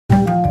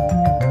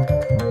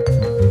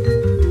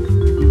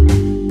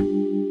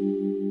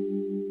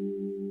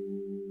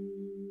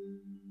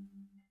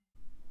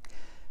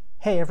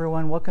Hey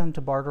everyone, welcome to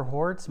Barter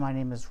Hordes. My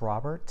name is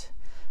Robert.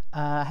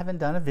 I haven't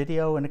done a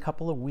video in a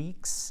couple of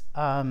weeks.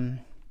 I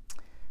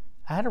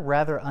had a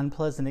rather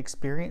unpleasant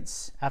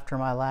experience after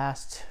my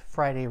last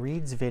Friday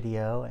Reads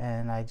video,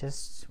 and I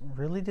just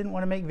really didn't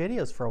want to make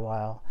videos for a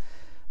while.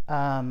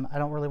 I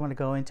don't really want to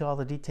go into all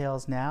the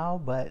details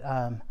now, but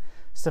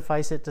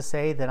suffice it to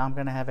say that I'm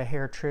going to have a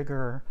hair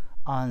trigger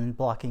on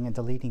blocking and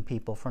deleting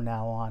people from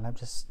now on.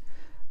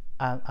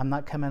 I'm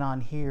not coming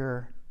on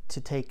here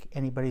to take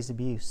anybody's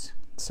abuse.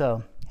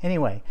 So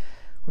anyway,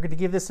 we're going to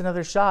give this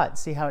another shot,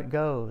 see how it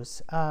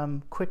goes.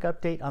 Quick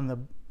update on the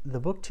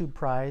BookTube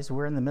prize.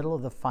 We're in the middle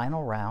of the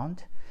final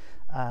round.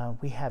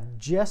 We have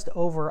just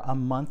over a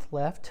month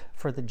left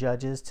for the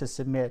judges to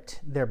submit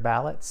their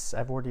ballots.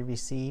 I've already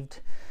received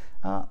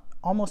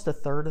almost a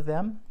third of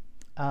them.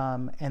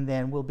 And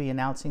then we'll be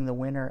announcing the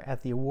winner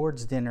at the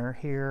awards dinner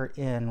here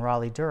in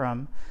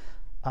Raleigh-Durham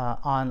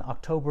on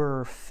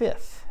October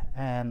 5th.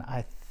 And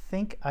I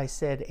think I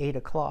said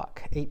 8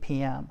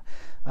 p.m.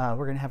 We're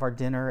going to have our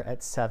dinner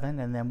at 7,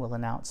 and then we'll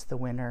announce the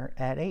winner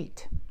at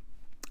 8.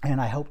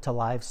 And I hope to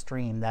live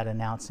stream that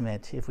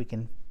announcement if we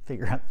can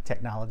figure out the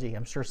technology.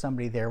 I'm sure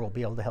somebody there will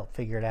be able to help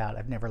figure it out.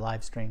 I've never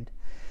live streamed.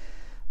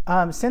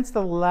 Since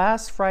the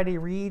last Friday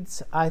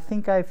Reads, I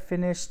think I've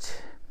finished,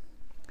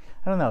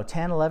 I don't know,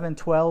 10, 11,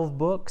 12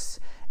 books.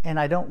 And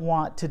I don't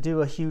want to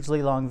do a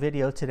hugely long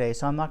video today,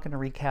 so I'm not going to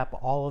recap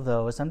all of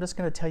those. I'm just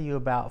going to tell you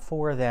about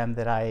 4 of them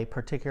that I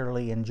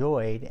particularly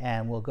enjoyed,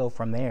 and we'll go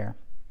from there.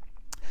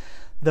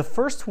 The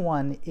first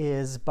one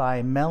is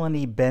by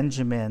Melanie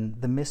Benjamin,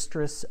 The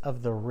Mistress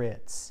of the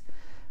Ritz.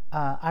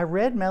 I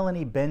read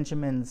Melanie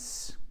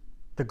Benjamin's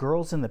The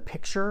Girls in the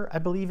Picture, I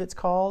believe it's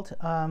called,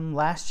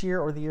 last year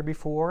or the year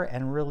before,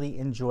 and really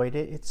enjoyed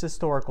it. It's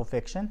historical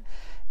fiction.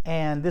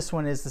 And this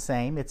one is the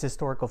same. It's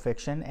historical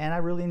fiction, and I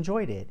really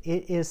enjoyed it.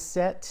 It is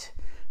set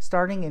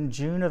starting in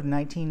June of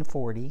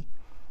 1940.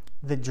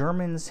 The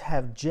Germans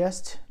have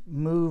just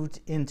moved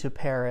into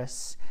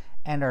Paris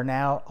and are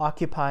now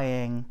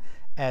occupying,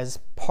 as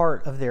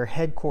part of their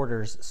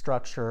headquarters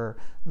structure,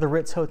 the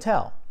Ritz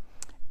Hotel.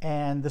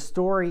 And the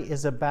story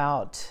is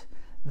about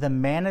the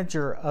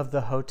manager of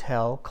the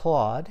hotel,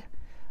 Claude,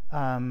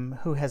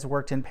 who has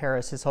worked in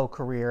Paris his whole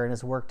career and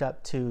has worked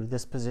up to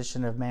this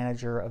position of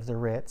manager of the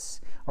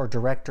Ritz, or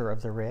director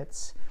of the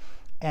Ritz,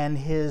 and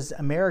his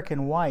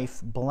American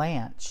wife,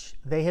 Blanche.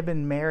 They have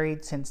been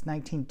married since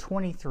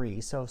 1923,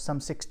 so some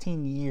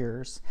 16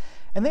 years,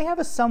 and they have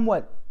a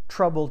somewhat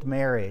troubled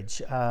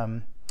marriage.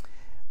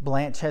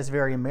 Blanche has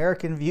very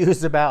American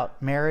views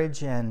about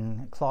marriage,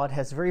 and Claude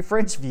has very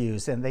French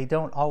views, and they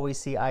don't always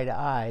see eye to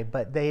eye,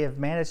 but they have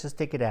managed to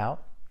stick it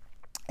out.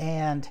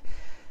 And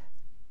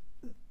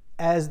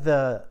as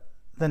the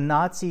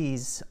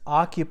Nazis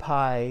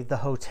occupy the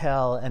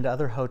hotel and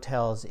other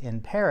hotels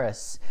in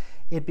Paris,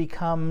 it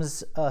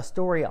becomes a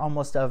story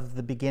almost of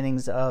the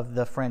beginnings of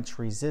the French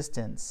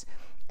resistance,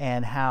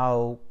 and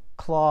how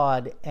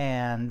Claude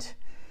and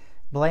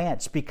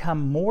Blanche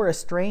become more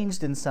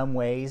estranged in some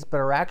ways, but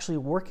are actually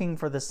working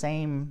for the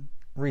same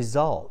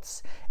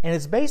results. And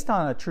it's based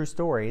on a true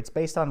story. It's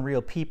based on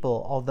real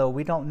people, although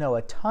we don't know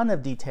a ton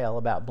of detail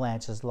about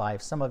Blanche's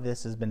life. Some of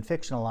this has been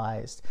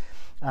fictionalized,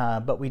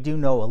 but we do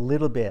know a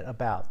little bit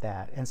about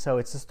that. And so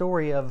it's a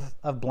story of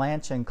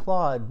Blanche and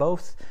Claude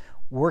both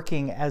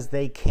working as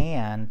they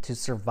can to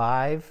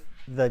survive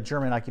the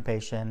German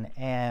occupation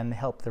and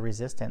help the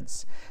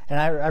resistance. And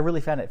I really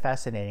found it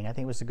fascinating. I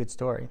think it was a good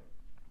story.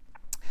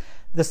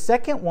 The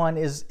second one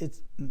is,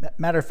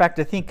 matter of fact,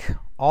 I think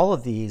all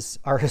of these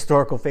are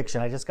historical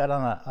fiction. I just got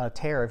on a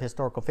tear of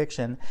historical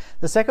fiction.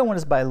 The second one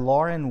is by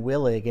Lauren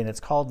Willig, and it's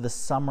called The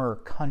Summer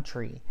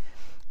Country.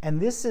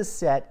 And this is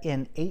set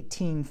in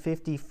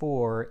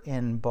 1854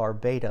 in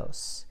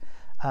Barbados.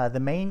 The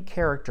main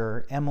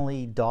character,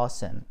 Emily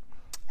Dawson,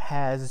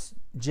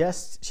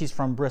 she's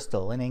from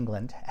Bristol in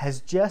England, has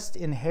just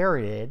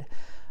inherited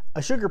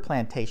a sugar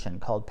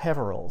plantation called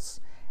Peveril's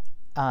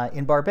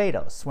in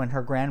Barbados when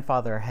her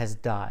grandfather has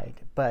died.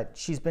 But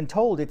she's been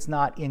told it's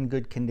not in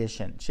good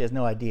condition. She has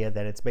no idea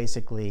that it's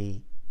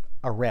basically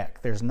a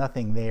wreck. There's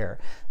nothing there.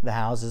 The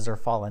houses are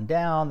fallen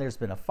down. There's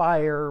been a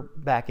fire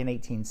back in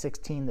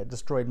 1816 that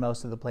destroyed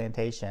most of the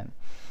plantation.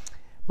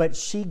 But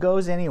she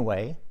goes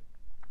anyway,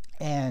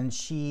 and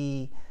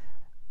she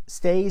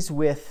stays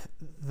with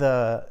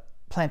the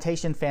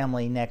plantation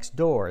family next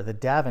door, the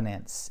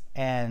Davenants,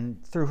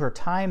 and through her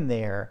time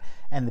there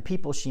and the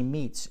people she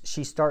meets,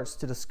 she starts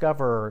to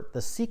discover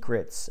the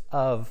secrets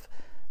of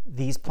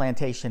these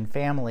plantation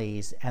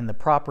families and the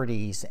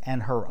properties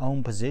and her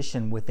own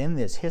position within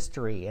this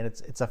history. And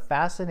it's a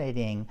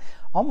fascinating,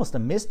 almost a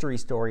mystery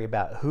story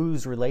about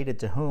who's related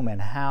to whom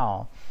and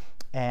how,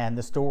 and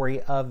the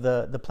story of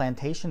the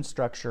plantation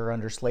structure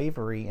under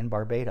slavery in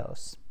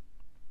Barbados.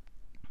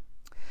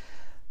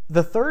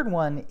 The third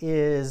one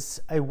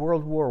is a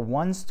World War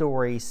I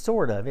story,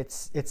 sort of.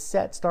 It's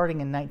set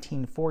starting in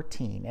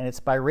 1914, and it's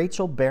by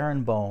Rachel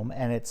Barenbaum,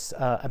 and it's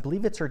I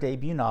believe it's her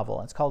debut novel.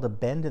 It's called A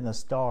Bend in the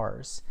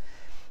Stars.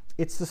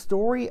 It's the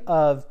story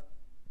of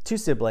two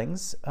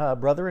siblings,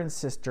 brother and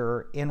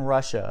sister in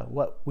Russia,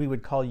 what we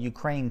would call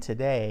Ukraine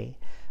today.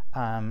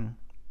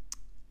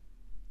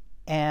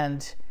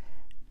 And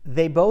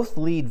they both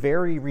lead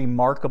very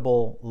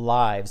remarkable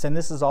lives. And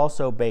this is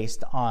also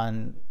based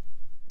on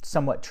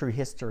somewhat true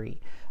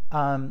history.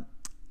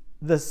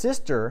 The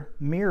sister,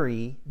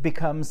 Miri,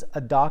 becomes a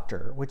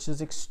doctor, which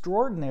is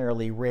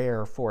extraordinarily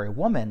rare for a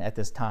woman at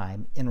this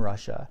time in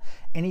Russia,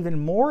 and even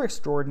more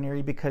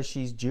extraordinary because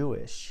she's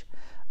Jewish.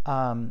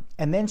 And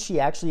then she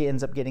actually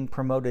ends up getting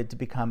promoted to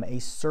become a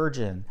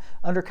surgeon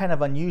under kind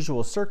of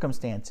unusual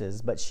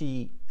circumstances, but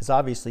she is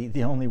obviously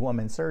the only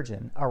woman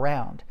surgeon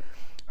around.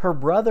 Her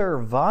brother,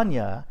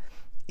 Vanya,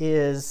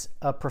 is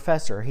a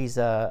professor. He's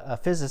a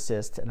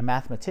physicist and a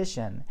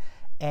mathematician.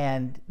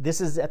 And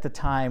this is at the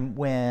time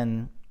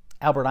when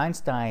Albert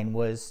Einstein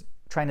was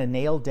trying to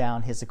nail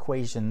down his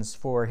equations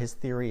for his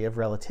theory of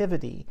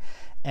relativity.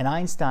 And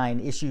Einstein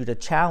issued a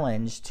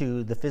challenge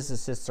to the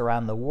physicists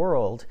around the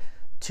world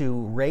to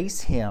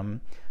race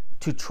him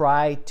to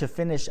try to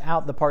finish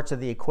out the parts of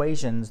the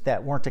equations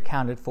that weren't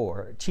accounted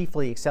for,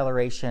 chiefly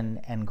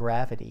acceleration and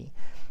gravity.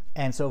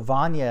 And so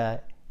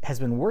Vanya has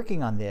been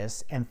working on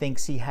this and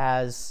thinks he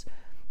has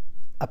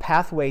a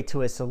pathway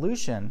to a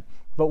solution.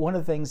 But one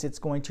of the things it's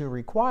going to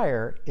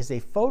require is a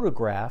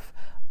photograph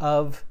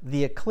of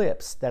the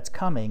eclipse that's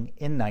coming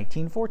in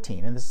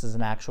 1914. And this is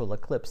an actual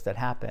eclipse that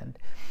happened.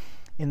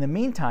 In the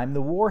meantime,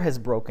 the war has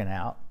broken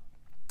out,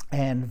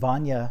 and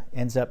Vanya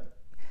ends up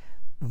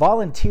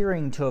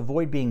volunteering to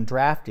avoid being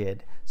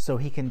drafted so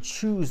he can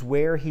choose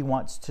where he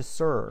wants to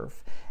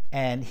serve.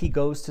 And he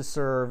goes to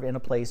serve in a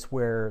place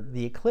where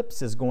the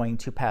eclipse is going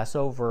to pass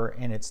over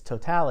in its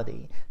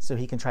totality, so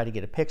he can try to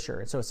get a picture.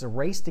 And so it's a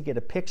race to get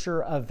a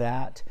picture of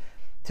that,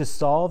 to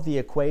solve the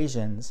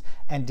equations,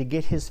 and to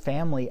get his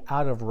family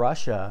out of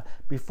Russia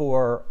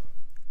before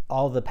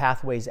all the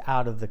pathways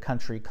out of the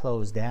country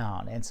close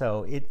down. And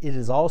so it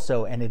is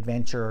also an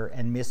adventure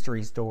and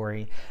mystery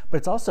story, but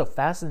it's also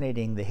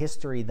fascinating, the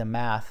history, the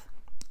math,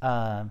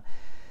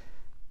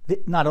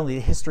 not only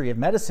the history of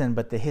medicine,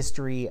 but the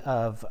history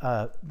of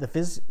the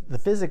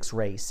physics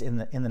race in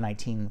the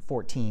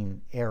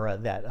 1914 era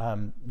that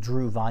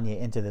drew Vanya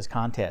into this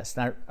contest.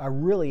 And I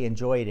really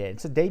enjoyed it.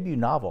 It's a debut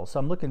novel, so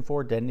I'm looking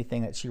forward to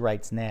anything that she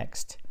writes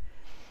next.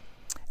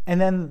 And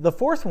then the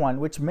fourth one,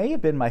 which may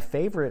have been my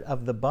favorite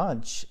of the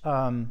bunch,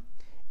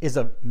 is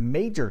a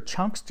major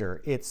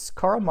chunkster. It's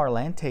Karl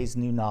Marlantes'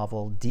 new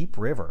novel, Deep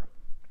River.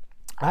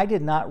 I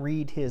did not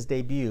read his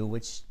debut,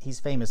 which he's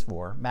famous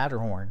for,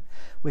 Matterhorn,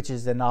 which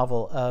is a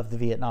novel of the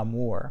Vietnam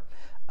War.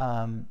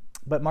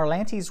 But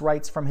Marlantes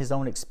writes from his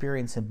own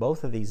experience in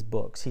both of these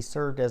books. He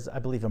served as, I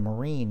believe, a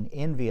Marine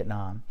in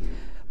Vietnam.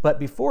 But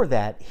before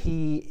that,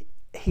 he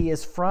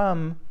is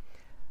from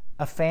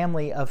a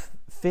family of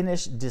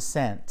Finnish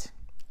descent.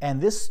 And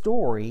this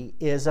story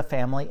is a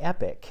family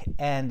epic.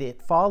 And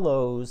it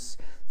follows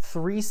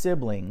three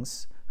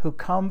siblings who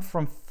come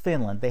from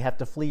Finland. They have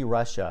to flee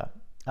Russia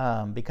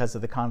because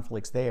of the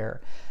conflicts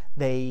there.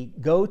 They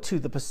go to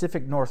the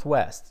Pacific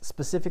Northwest,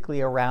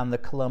 specifically around the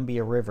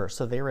Columbia River.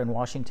 So they're in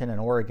Washington and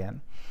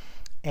Oregon,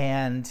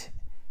 and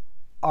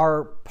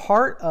are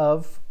part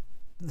of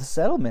the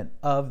settlement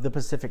of the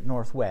Pacific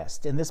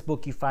Northwest. In this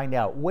book, you find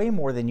out way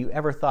more than you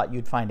ever thought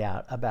you'd find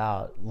out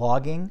about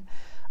logging,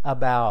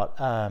 about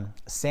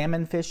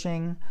salmon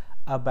fishing,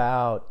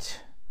 about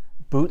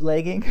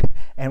bootlegging,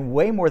 and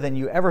way more than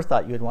you ever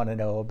thought you'd want to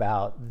know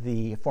about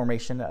the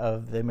formation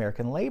of the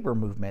American labor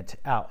movement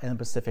out in the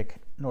Pacific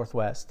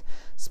Northwest,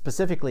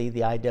 specifically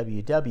the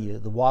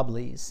IWW, the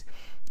Wobblies.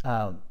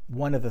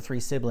 One of the three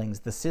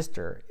siblings, the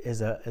sister,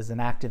 is an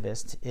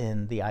activist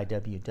in the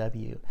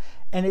IWW.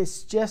 And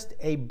it's just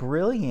a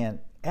brilliant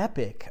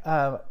epic.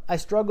 I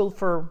struggled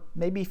for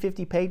maybe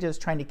 50 pages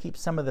trying to keep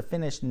some of the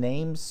Finnish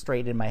names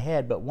straight in my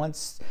head, but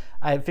once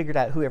I had figured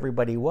out who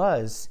everybody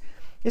was,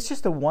 it's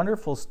just a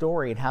wonderful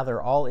story and how they're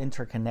all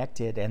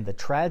interconnected, and the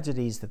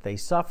tragedies that they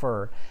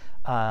suffer,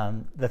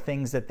 the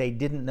things that they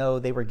didn't know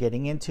they were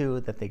getting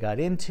into, that they got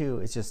into.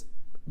 It's just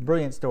a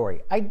brilliant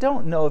story. I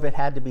don't know if it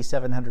had to be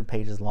 700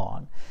 pages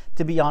long.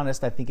 To be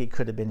honest, I think it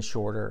could have been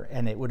shorter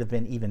and it would have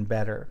been even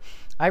better.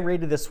 I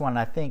rated this one,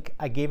 I think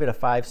I gave it a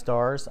 5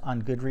 stars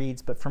on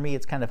Goodreads, but for me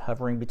it's kind of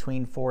hovering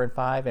between 4 and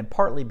 5, and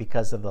partly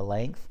because of the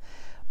length.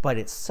 But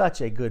it's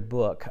such a good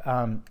book.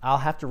 I'll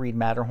have to read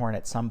Matterhorn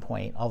at some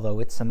point, although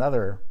it's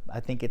another, I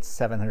think it's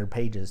 700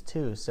 pages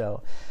too.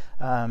 So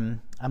I'm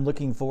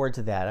looking forward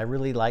to that. I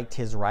really liked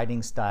his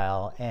writing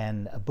style,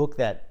 and a book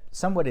that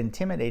somewhat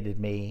intimidated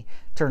me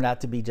turned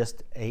out to be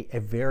just a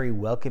very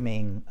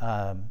welcoming,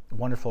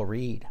 wonderful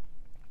read.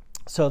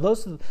 So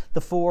those are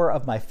the 4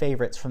 of my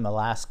favorites from the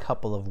last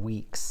couple of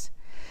weeks.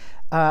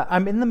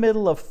 I'm in the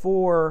middle of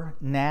 4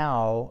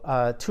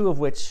 now, 2 of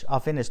which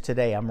I'll finish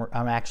today. I'm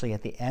actually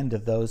at the end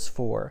of those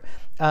 4.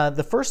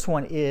 The first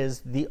one is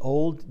The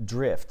Old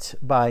Drift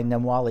by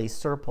Namwali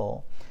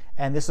Serpell,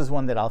 and this is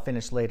one that I'll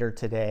finish later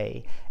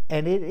today.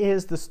 And it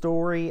is the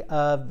story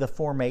of the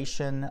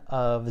formation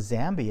of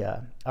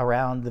Zambia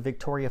around the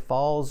Victoria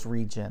Falls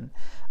region.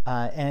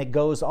 And it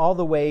goes all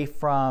the way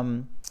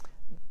from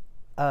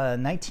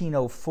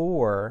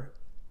 1904,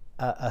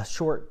 a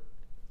short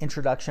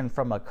introduction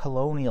from a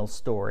colonial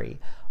story,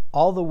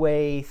 all the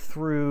way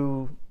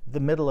through the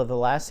middle of the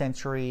last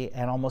century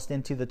and almost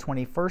into the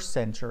 21st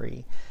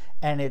century.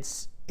 And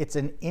it's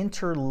an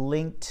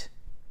interlinked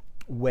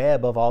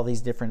web of all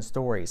these different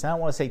stories. And I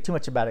don't want to say too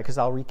much about it because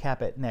I'll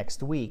recap it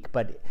next week,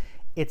 but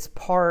it's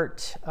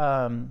part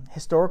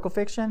historical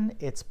fiction,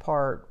 it's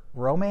part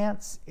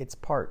romance, it's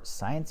part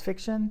science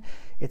fiction,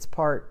 it's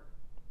part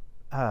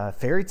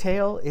fairy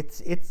tale.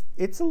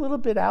 It's a little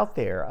bit out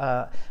there.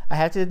 I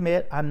have to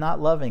admit, I'm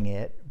not loving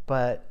it,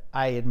 but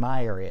I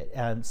admire it.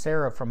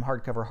 Sarah from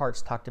Hardcover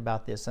Hearts talked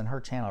about this on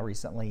her channel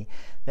recently,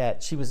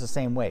 that she was the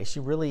same way. She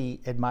really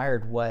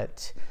admired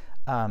what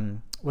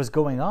was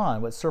going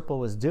on, what Serpell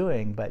was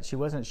doing, but she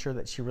wasn't sure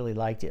that she really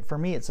liked it. For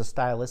me, it's a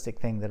stylistic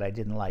thing that I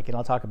didn't like, and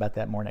I'll talk about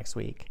that more next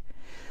week.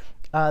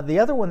 The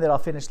other one that I'll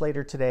finish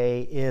later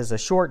today is a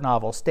short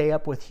novel, Stay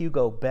Up with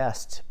Hugo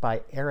Best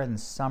by Erin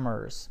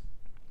Summers.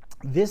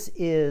 This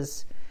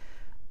is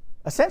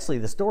essentially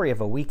the story of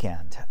a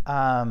weekend.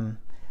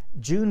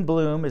 June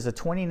Bloom is a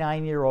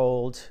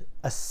 29-year-old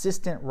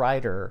assistant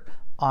writer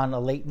on a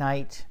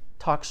late-night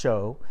talk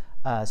show,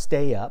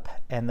 Stay Up,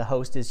 and the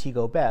host is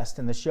Hugo Best,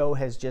 and the show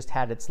has just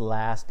had its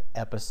last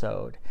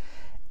episode.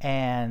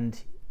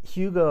 And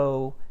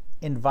Hugo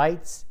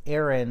invites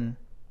Erin,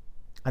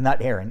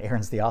 not Erin,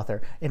 Erin's the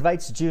author,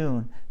 invites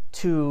June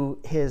to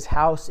his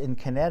house in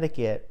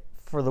Connecticut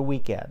for the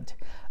weekend.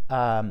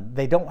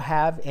 They don't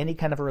have any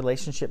kind of a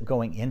relationship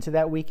going into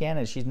that weekend,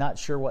 and she's not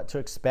sure what to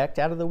expect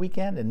out of the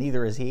weekend, and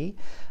neither is he.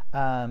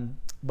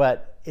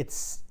 But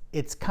it's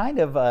kind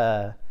of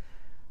a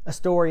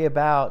story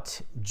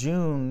about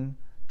June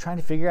trying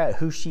to figure out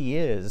who she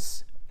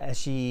is as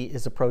she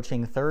is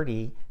approaching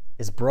 30,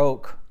 is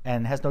broke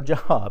and has no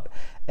job,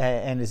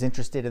 and is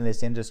interested in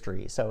this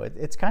industry. So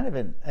it's kind of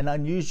an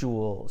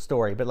unusual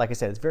story, but like I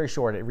said, it's very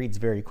short. It reads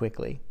very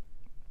quickly.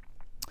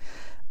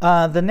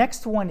 The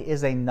next one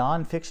is a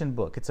nonfiction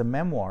book. It's a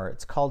memoir.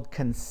 It's called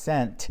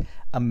Consent,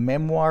 a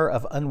Memoir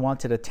of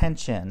Unwanted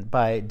Attention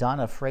by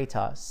Donna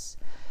Freitas.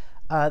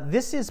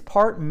 This is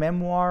part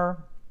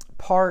memoir,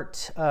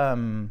 part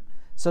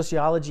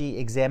sociology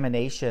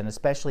examination,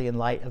 especially in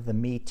light of the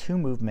Me Too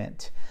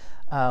movement.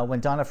 When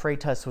Donna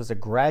Freitas was a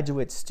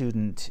graduate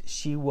student,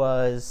 she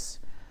was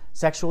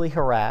sexually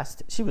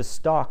harassed. She was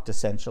stalked,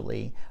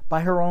 essentially,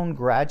 by her own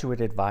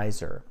graduate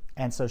advisor.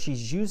 And so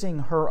she's using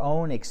her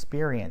own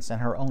experience and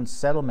her own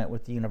settlement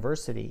with the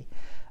university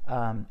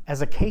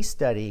as a case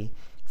study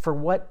for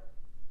what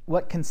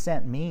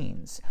consent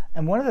means.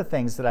 And one of the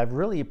things that I've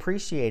really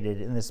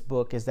appreciated in this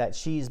book is that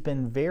she's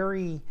been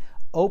very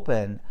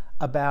open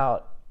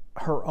about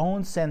her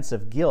own sense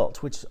of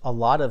guilt, which a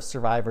lot of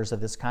survivors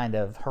of this kind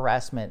of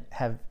harassment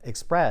have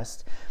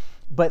expressed.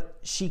 But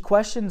she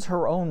questions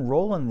her own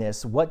role in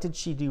this. What did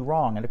she do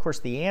wrong? And of course,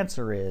 the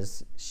answer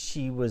is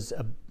she was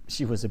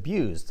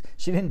abused.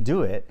 She didn't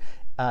do it.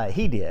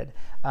 He did.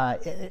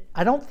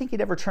 I don't think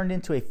it ever turned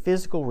into a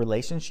physical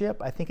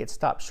relationship. I think it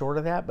stopped short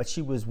of that. But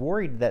she was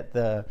worried that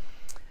the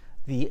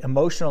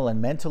emotional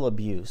and mental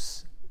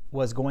abuse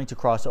was going to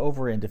cross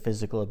over into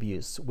physical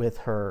abuse with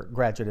her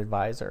graduate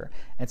advisor.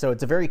 And so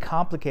it's a very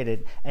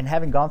complicated, and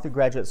having gone through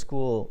graduate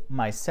school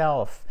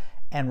myself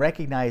and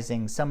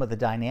recognizing some of the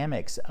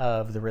dynamics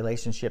of the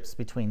relationships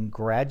between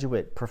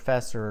graduate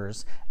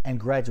professors and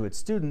graduate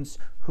students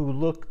who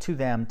look to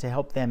them to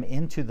help them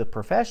into the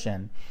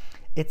profession,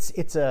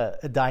 it's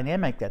a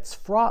dynamic that's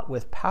fraught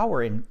with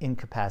power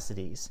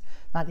inconsistencies.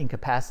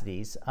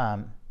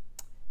 I'm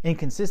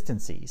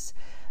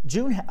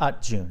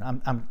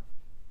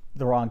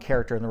the wrong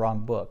character in the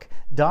wrong book.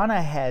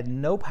 Donna had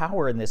no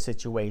power in this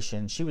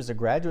situation. She was a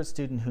graduate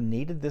student who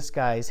needed this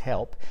guy's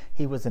help.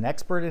 He was an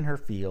expert in her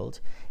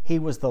field. He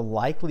was the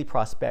likely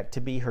prospect to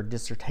be her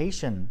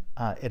dissertation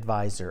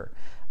advisor.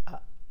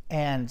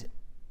 And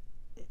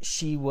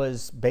she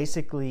was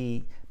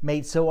basically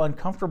made so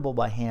uncomfortable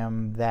by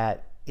him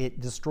that it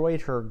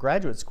destroyed her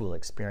graduate school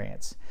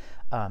experience.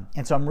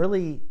 And so I'm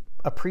really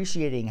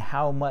appreciating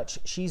how much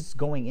she's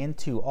going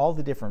into all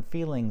the different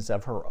feelings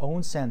of her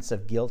own sense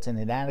of guilt and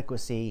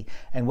inadequacy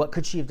and what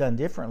could she have done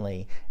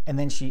differently. And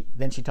then she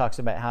talks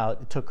about how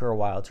it took her a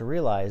while to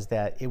realize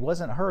that it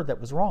wasn't her that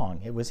was wrong,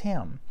 it was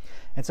him.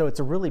 And so it's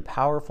a really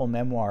powerful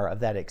memoir of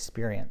that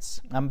experience.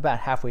 I'm about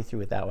halfway through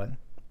with that one.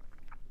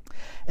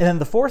 And then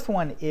the fourth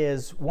one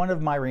is one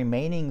of my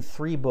remaining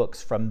 3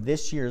 books from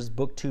this year's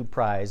BookTube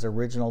Prize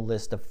original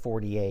list of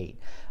 48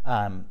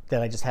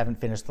 that I just haven't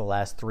finished the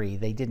last 3.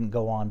 They didn't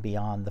go on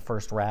beyond the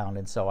first round,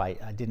 and so I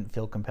didn't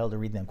feel compelled to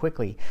read them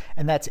quickly.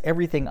 And that's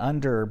Everything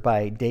Under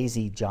by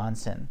Daisy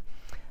Johnson.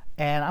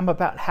 And I'm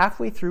about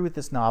halfway through with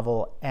this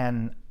novel,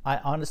 and I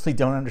honestly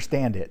don't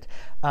understand it.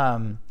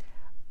 I'm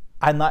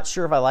not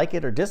sure if I like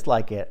it or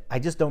dislike it. I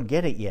just don't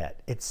get it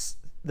yet.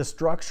 The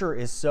structure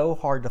is so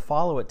hard to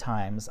follow at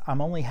times.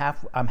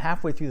 I'm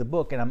halfway through the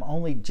book, and I'm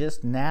only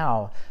just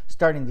now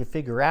starting to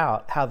figure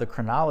out how the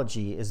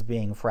chronology is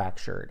being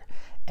fractured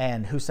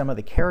and who some of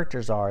the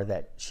characters are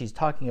that she's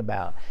talking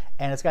about.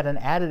 And it's got an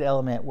added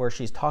element where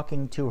she's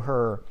talking to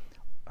her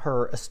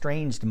her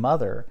estranged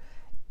mother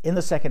in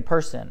the second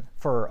person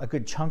for a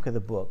good chunk of the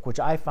book, which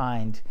I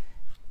find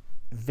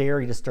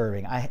very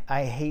disturbing.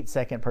 I hate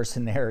second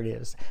person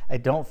narratives. I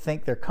don't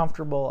think they're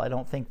comfortable. I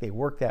don't think they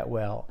work that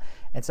well.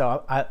 And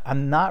so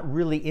I'm not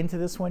really into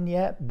this one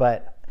yet,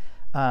 but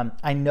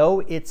I know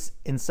it's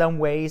in some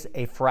ways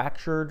a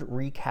fractured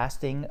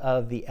recasting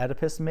of the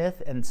Oedipus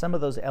myth, and some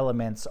of those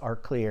elements are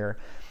clear,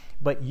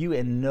 but you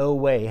in no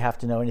way have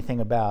to know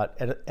anything about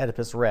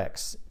Oedipus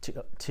Rex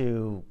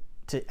to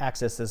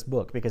access this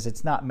book, because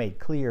it's not made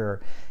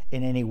clear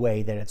in any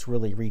way that it's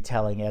really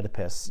retelling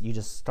Oedipus. You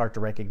just start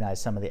to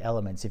recognize some of the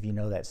elements if you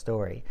know that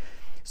story.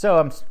 So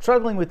I'm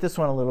struggling with this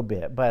one a little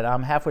bit, but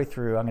I'm halfway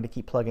through. I'm going to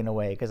keep plugging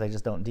away because I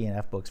just don't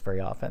DNF books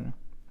very often.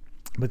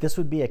 But this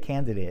would be a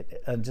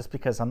candidate just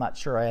because I'm not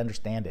sure I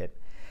understand it.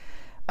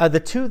 The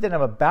two that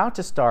I'm about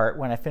to start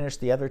when I finish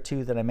the other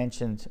two that I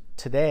mentioned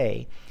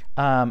today,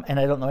 and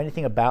I don't know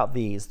anything about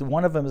these.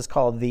 One of them is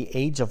called The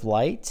Age of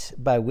Light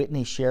by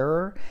Whitney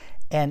Scharer,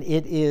 and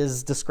it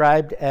is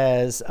described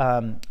as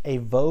a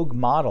Vogue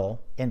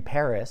model in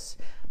Paris,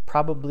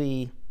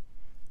 probably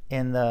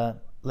in the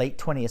late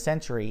 20th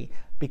century,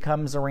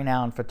 becomes a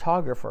renowned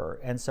photographer.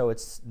 And so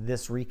it's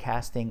this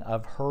recasting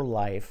of her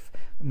life,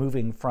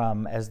 moving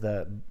from, as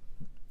the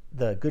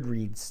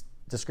Goodreads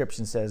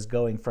description says,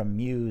 going from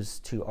muse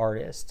to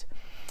artist.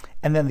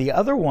 And then the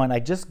other one I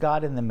just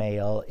got in the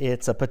mail,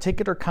 it's A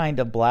Particular Kind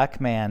of Black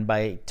Man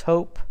by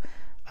Tope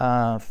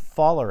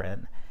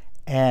Folarin.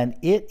 And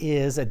it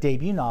is a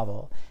debut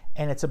novel,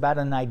 and it's about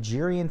a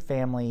Nigerian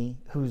family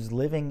who's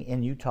living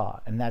in Utah,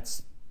 and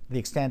that's the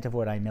extent of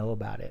what I know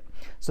about it.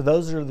 So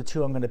those are the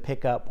two I'm going to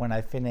pick up when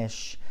I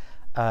finish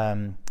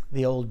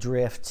The Old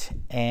Drift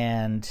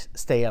and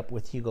Stay Up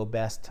with Hugo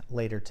Best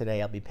later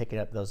today. I'll be picking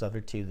up those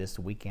other two this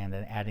weekend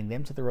and adding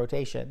them to the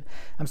rotation.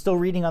 I'm still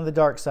reading on the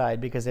dark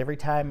side, because every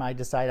time I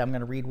decide I'm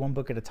going to read one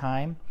book at a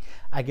time,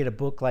 I get a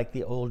book like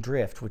The Old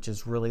Drift, which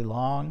is really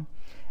long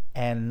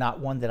and not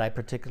one that I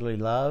particularly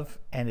love,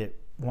 and it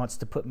wants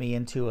to put me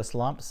into a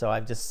slump. So I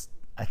just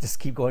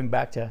keep going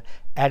back to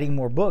adding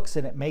more books,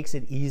 and it makes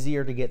it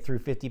easier to get through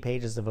 50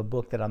 pages of a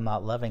book that I'm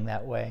not loving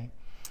that way.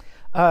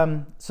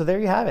 So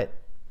there you have it.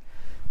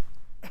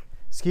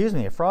 Excuse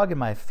me, a frog in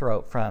my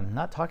throat from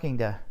not talking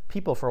to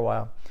people for a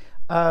while.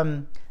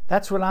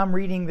 That's what I'm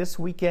reading this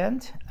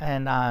weekend,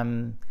 and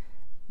I'm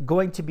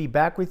going to be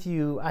back with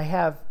you. I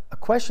have a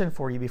question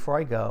for you before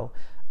I go.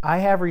 I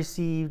have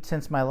received,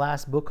 since my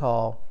last book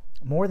haul,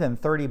 more than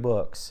 30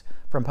 books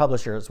from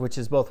publishers, which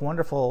is both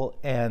wonderful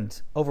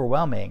and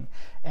overwhelming.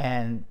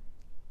 And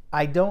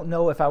I don't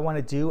know if I want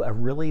to do a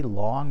really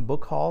long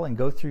book haul and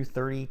go through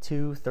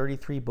 32,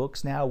 33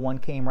 books now. One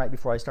came right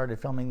before I started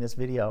filming this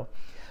video.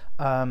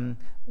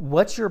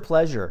 What's your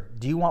pleasure?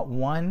 Do you want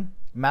one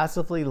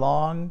massively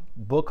long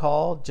book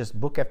haul, just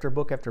book after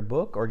book after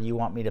book, or do you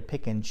want me to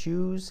pick and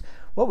choose?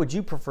 What would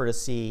you prefer to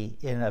see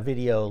in a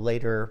video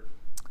later,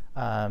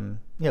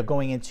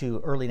 going into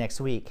early next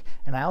week?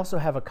 And I also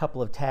have a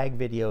couple of tag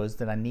videos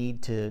that I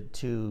need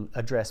to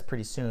address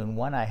pretty soon.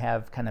 One I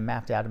have kind of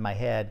mapped out in my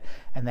head,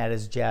 and that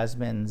is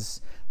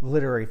Jasmine's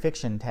literary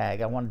fiction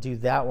tag. I want to do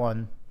that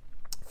one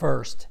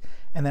first,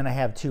 and then I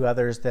have two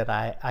others that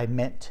I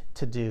meant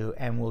to do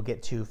and we'll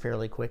get to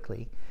fairly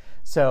quickly.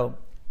 So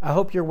I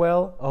hope you're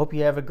well. I hope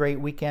you have a great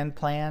weekend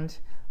planned.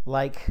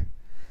 Like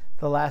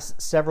the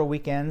last several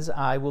weekends,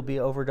 I will be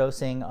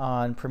overdosing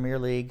on Premier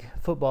League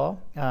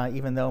football,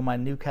 even though my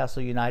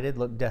Newcastle United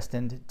look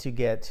destined to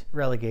get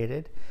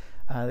relegated.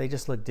 They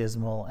just look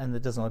dismal, and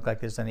it doesn't look like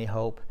there's any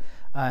hope.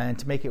 And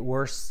to make it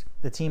worse,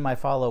 the team I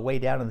follow way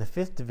down in the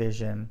 5th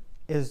division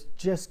is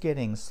just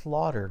getting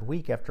slaughtered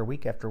week after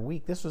week after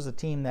week. This was a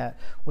team that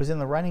was in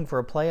the running for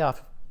a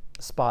playoff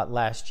spot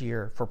last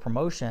year for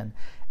promotion,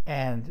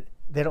 and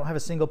they don't have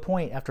a single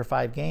point after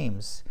 5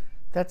 games.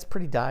 That's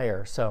pretty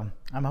dire. So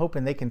I'm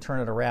hoping they can turn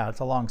it around. It's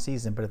a long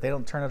season, but if they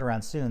don't turn it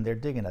around soon, they're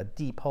digging a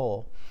deep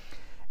hole.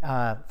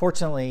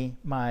 Fortunately,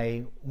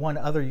 my one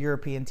other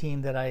European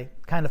team that I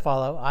kind of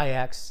follow,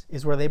 Ajax,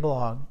 is where they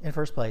belong, in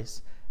first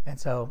place. And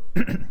so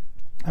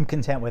I'm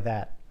content with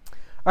that.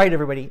 All right,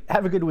 everybody,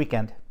 have a good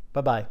weekend.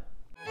 Bye-bye.